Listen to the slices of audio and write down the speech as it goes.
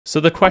So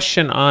the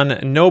question on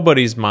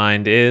nobody's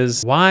mind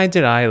is, why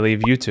did I leave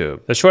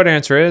YouTube? The short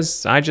answer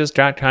is, I just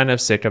got kind of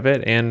sick of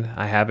it and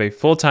I have a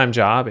full-time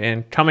job,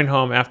 and coming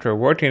home after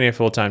working a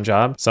full-time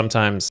job,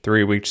 sometimes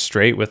 3 weeks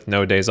straight with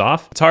no days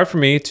off, it's hard for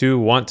me to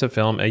want to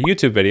film a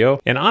YouTube video.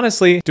 And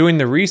honestly, doing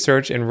the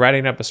research and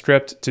writing up a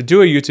script to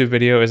do a YouTube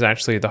video is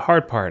actually the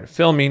hard part.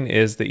 Filming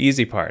is the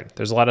easy part.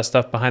 There's a lot of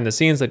stuff behind the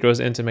scenes that goes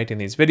into making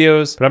these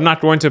videos, but I'm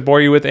not going to bore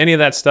you with any of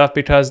that stuff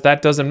because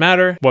that doesn't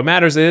matter. What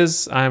matters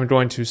is I'm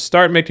going to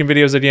start making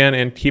videos again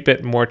and keep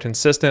it more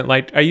consistent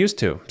like I used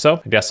to.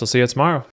 So I guess we'll see you tomorrow.